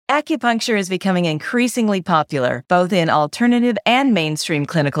Acupuncture is becoming increasingly popular, both in alternative and mainstream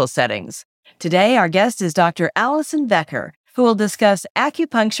clinical settings. Today, our guest is Dr. Allison Becker, who will discuss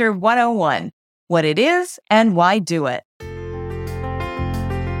Acupuncture 101, what it is and why do it.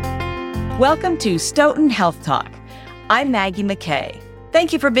 Welcome to Stoughton Health Talk. I'm Maggie McKay.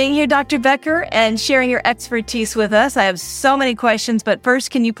 Thank you for being here, Dr. Becker, and sharing your expertise with us. I have so many questions, but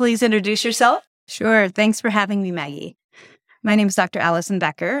first, can you please introduce yourself? Sure. Thanks for having me, Maggie. My name is Dr. Allison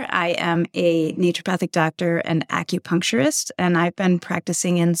Becker. I am a naturopathic doctor and acupuncturist, and I've been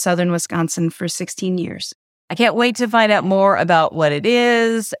practicing in southern Wisconsin for 16 years. I can't wait to find out more about what it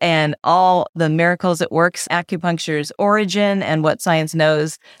is and all the miracles it works, acupuncture's origin, and what science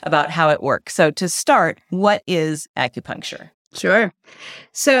knows about how it works. So to start, what is acupuncture? Sure.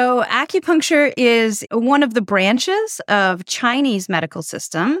 So acupuncture is one of the branches of Chinese medical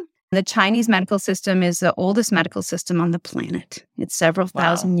system. The Chinese medical system is the oldest medical system on the planet. It's several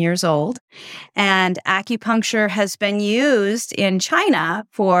thousand years old. And acupuncture has been used in China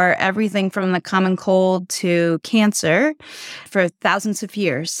for everything from the common cold to cancer for thousands of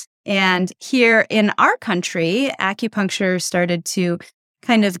years. And here in our country, acupuncture started to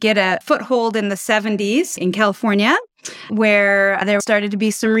kind of get a foothold in the 70s in California, where there started to be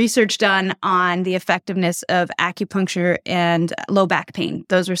some research done on the effectiveness of acupuncture and low back pain.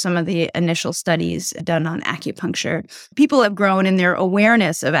 Those were some of the initial studies done on acupuncture. People have grown in their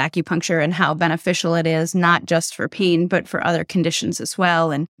awareness of acupuncture and how beneficial it is, not just for pain, but for other conditions as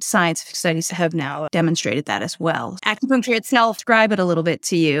well. And scientific studies have now demonstrated that as well. Acupuncture itself, describe it a little bit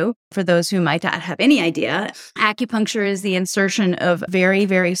to you. For those who might not have any idea, acupuncture is the insertion of very,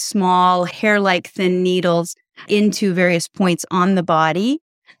 very small hair-like thin needles into various points on the body.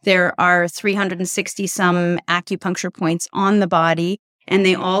 There are 360 some acupuncture points on the body, and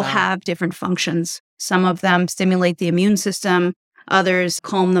they all have different functions. Some of them stimulate the immune system, others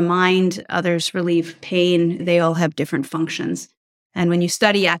calm the mind, others relieve pain. They all have different functions. And when you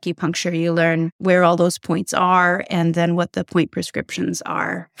study acupuncture, you learn where all those points are and then what the point prescriptions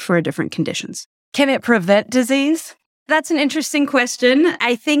are for different conditions. Can it prevent disease? That's an interesting question.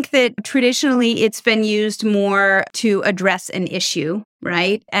 I think that traditionally it's been used more to address an issue,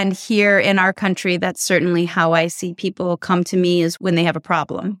 right? And here in our country, that's certainly how I see people come to me, is when they have a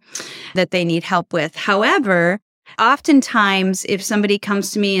problem that they need help with. However, oftentimes, if somebody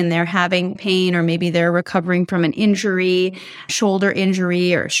comes to me and they're having pain, or maybe they're recovering from an injury, shoulder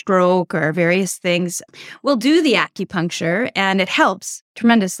injury or stroke or various things, we'll do the acupuncture and it helps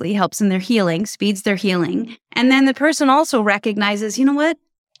tremendously, helps in their healing, speeds their healing. And then the person also recognizes, you know what?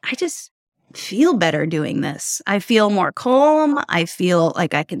 I just feel better doing this. I feel more calm. I feel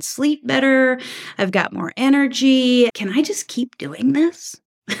like I can sleep better. I've got more energy. Can I just keep doing this?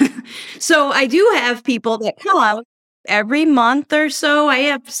 So I do have people that come every month or so. I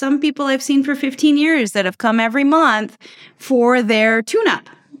have some people I've seen for 15 years that have come every month for their tune-up.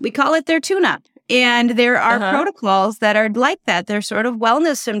 We call it their tune-up. And there are protocols that are like that. They're sort of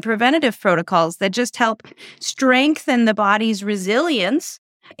wellness and preventative protocols that just help strengthen the body's resilience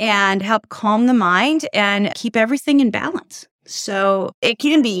and help calm the mind and keep everything in balance. So it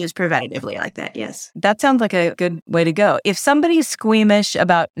can be used preventatively like that, yes. That sounds like a good way to go. If somebody's squeamish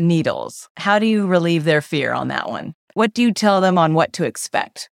about needles, how do you relieve their fear on that one? What do you tell them on what to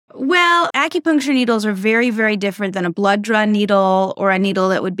expect? Well, acupuncture needles are very, very different than a blood draw needle or a needle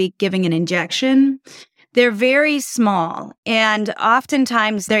that would be giving an injection. They're very small, and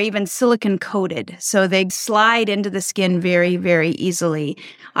oftentimes they're even silicone coated, so they slide into the skin very, very easily.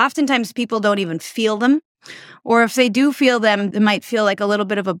 Oftentimes people don't even feel them. Or if they do feel them, they might feel like a little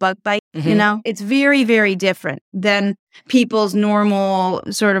bit of a bug bite, you know? It's very, very different than people's normal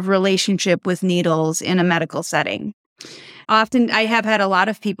sort of relationship with needles in a medical setting. Often, I have had a lot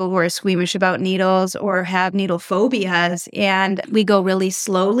of people who are squeamish about needles or have needle phobias, and we go really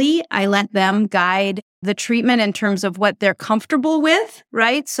slowly. I let them guide the treatment in terms of what they're comfortable with,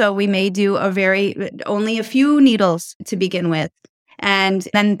 right? So we may do only a few needles to begin with. And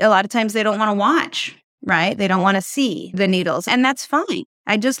then a lot of times they don't want to watch. Right? They don't want to see the needles. And that's fine.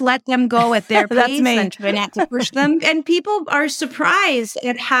 I just let them go at their pace and try not to push them. And people are surprised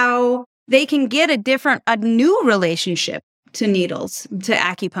at how they can get a new relationship to needles, to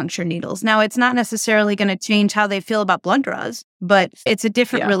acupuncture needles. Now, it's not necessarily going to change how they feel about blood draws, but it's a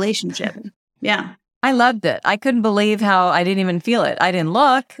different relationship. Yeah. I loved it. I couldn't believe how I didn't even feel it. I didn't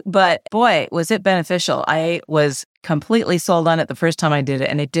look, but boy, was it beneficial. I was completely sold on it the first time I did it,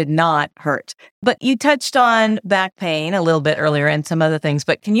 and it did not hurt. But you touched on back pain a little bit earlier and some other things,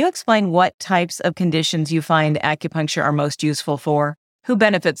 but can you explain what types of conditions you find acupuncture are most useful for? Who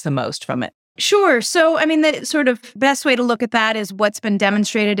benefits the most from it? Sure. So, I mean, the sort of best way to look at that is what's been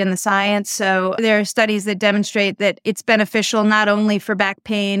demonstrated in the science. So, there are studies that demonstrate that it's beneficial not only for back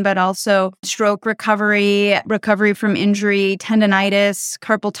pain, but also stroke recovery, recovery from injury, tendonitis,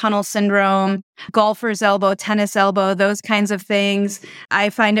 carpal tunnel syndrome, golfer's elbow, tennis elbow, those kinds of things. I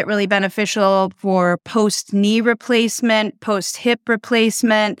find it really beneficial for post knee replacement, post hip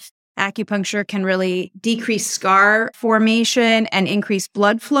replacement. Acupuncture can really decrease scar formation and increase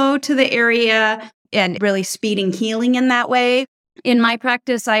blood flow to the area and really speeding healing in that way. In my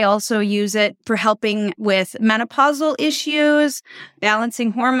practice, I also use it for helping with menopausal issues,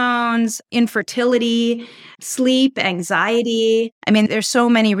 balancing hormones, infertility, sleep, anxiety. I mean, there's so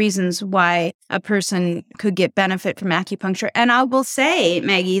many reasons why a person could get benefit from acupuncture. And I will say,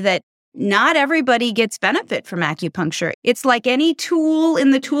 Maggie, that not everybody gets benefit from acupuncture. It's like any tool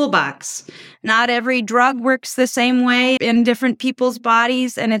in the toolbox. Not every drug works the same way in different people's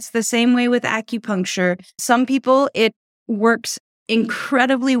bodies, and it's the same way with acupuncture. Some people, it works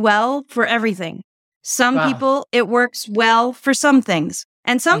incredibly well for everything. Some people, it works well for some things.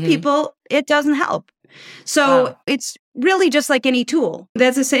 And some people, it doesn't help. So it's really just like any tool.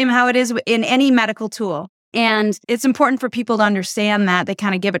 That's the same how it is in any medical tool. And it's important for people to understand that. They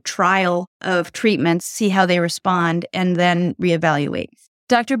kind of give a trial of treatments, see how they respond, and then reevaluate.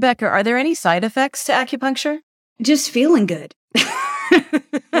 Dr. Becker, are there any side effects to acupuncture? Just feeling good.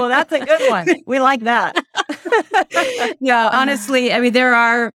 Well, that's a good one. We like that. Yeah, honestly, I mean, there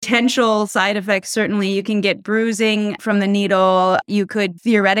are potential side effects. Certainly, you can get bruising from the needle. You could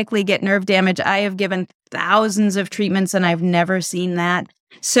theoretically get nerve damage. I have given thousands of treatments and I've never seen that.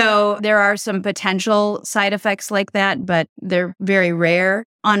 So there are some potential side effects like that, but they're very rare.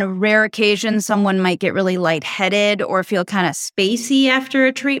 On a rare occasion, someone might get really lightheaded or feel kind of spacey after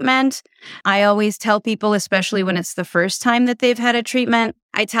a treatment. I always tell people, especially when it's the first time that they've had a treatment,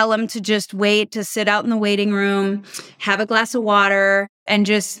 I tell them to just wait, to sit out in the waiting room, have a glass of water, and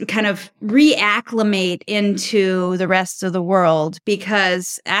just kind of reacclimate into the rest of the world,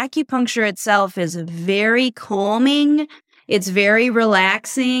 because acupuncture itself is very calming. It's very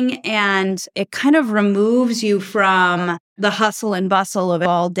relaxing, and it kind of removes you from the hustle and bustle of it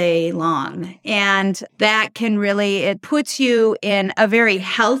all day long. And that can really, it puts you in a very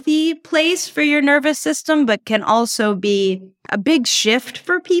healthy place for your nervous system, but can also be a big shift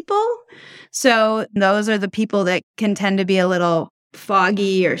for people. So those are the people that can tend to be a little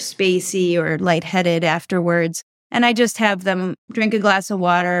foggy or spacey or lightheaded afterwards. And I just have them drink a glass of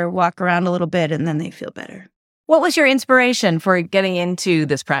water, walk around a little bit, and then they feel better. What was your inspiration for getting into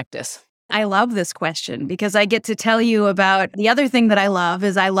this practice? I love this question because I get to tell you about the other thing that I love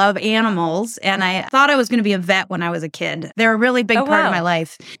is I love animals. And I thought I was going to be a vet when I was a kid. They're a really big part of my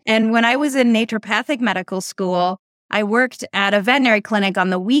life. And when I was in naturopathic medical school, I worked at a veterinary clinic on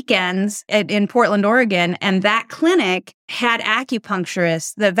the weekends in Portland, Oregon. And that clinic had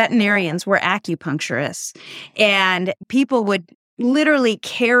acupuncturists. The veterinarians were acupuncturists. And people would literally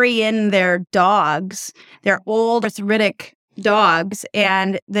carry in their dogs, their old arthritic dogs,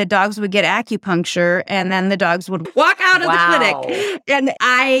 and the dogs would get acupuncture, and then the dogs would walk out of the clinic. And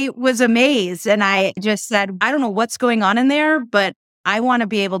I was amazed, and I just said, I don't know what's going on in there, but I want to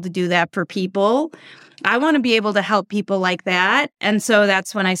be able to do that for people. I want to be able to help people like that. And so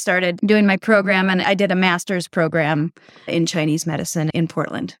that's when I started doing my program, and I did a master's program in Chinese medicine in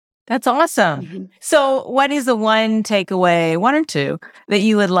Portland. That's awesome. So what is the one takeaway, one or two, that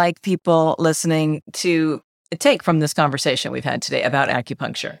you would like people listening to take from this conversation we've had today about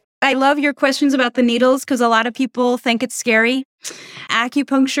acupuncture? I love your questions about the needles because a lot of people think it's scary.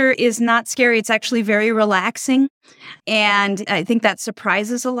 Acupuncture is not scary. It's actually very relaxing. And I think that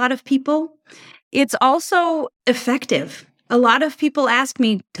surprises a lot of people. It's also effective. A lot of people ask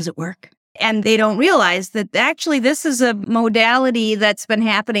me, does it work? And they don't realize that actually this is a modality that's been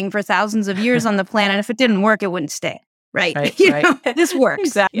happening for thousands of years on the planet. If it didn't work, it wouldn't stay. Right. This works.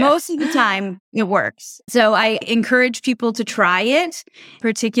 Exactly. Most of the time, it works. So I encourage people to try it,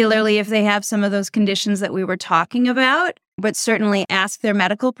 particularly if they have some of those conditions that we were talking about, but certainly ask their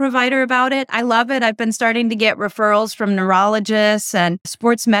medical provider about it. I love it. I've been starting to get referrals from neurologists and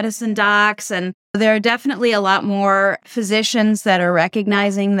sports medicine docs, and there are definitely a lot more physicians that are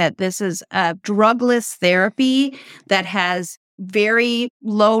recognizing that this is a drugless therapy that has very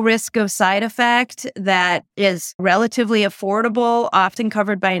low risk of side effect, that is relatively affordable, often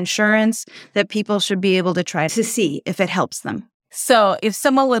covered by insurance, that people should be able to try to see if it helps them. So if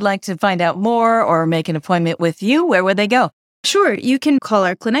someone would like to find out more or make an appointment with you, where would they go? Sure. You can call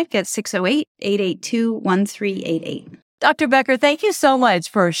our clinic at 608-882-1388. Dr. Becker, thank you so much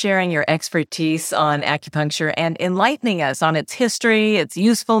for sharing your expertise on acupuncture and enlightening us on its history, its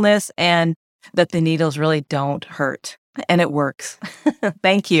usefulness, and that the needles really don't hurt. And it works.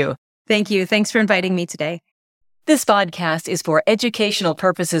 Thank you. Thank you. Thanks for inviting me today. This podcast is for educational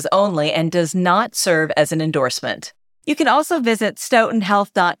purposes only and does not serve as an endorsement. You can also visit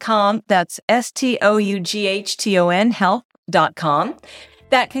stoughtonhealth.com. That's STOUGHTON health.com.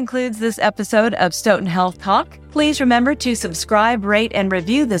 That concludes this episode of Stoughton Health Talk. Please remember to subscribe, rate, and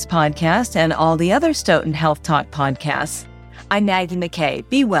review this podcast and all the other Stoughton Health Talk podcasts. I'm Maggie McKay.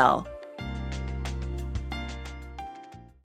 Be well.